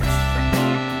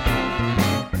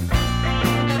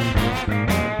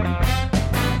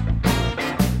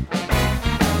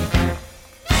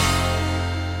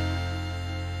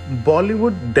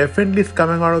Bollywood definitely is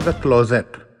coming out of the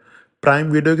closet.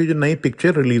 Prime video की जो नई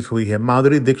पिक्चर रिलीज हुई है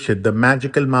माधुरी दीक्षित, द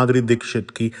मैजिकल माधुरी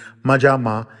दीक्षित की मजा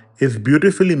माँ, is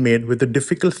beautifully made with a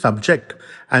difficult subject,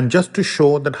 and just to show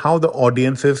that how the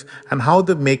audiences and how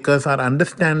the makers are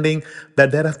understanding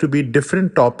that there have to be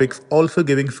different topics also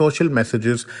giving social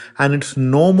messages, and it's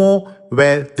no more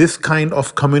where this kind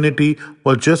of community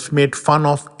was just made fun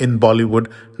of in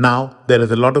Bollywood. Now there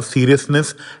is a lot of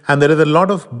seriousness and there is a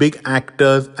lot of big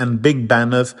actors and big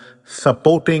banners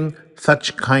supporting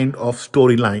such kind of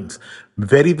storylines.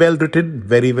 Very well written,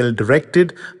 very well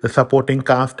directed. The supporting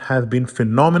cast has been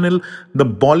phenomenal. The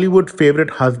Bollywood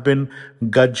favorite husband,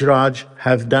 Gajraj,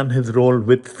 has done his role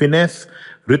with finesse.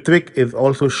 Ritwik is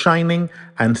also shining,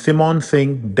 and Simon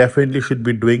Singh definitely should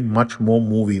be doing much more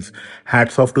movies.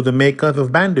 Hats off to the makers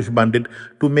of Bandish Bandit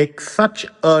to make such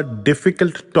a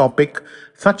difficult topic,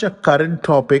 such a current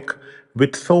topic,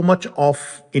 with so much of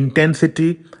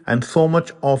intensity and so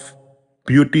much of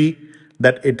beauty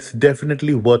that it's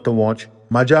definitely worth a watch.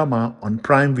 Maja Ma on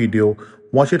Prime Video.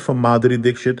 Watch it for Madhuri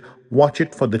Dixit. Watch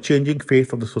it for the changing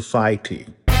face of the society.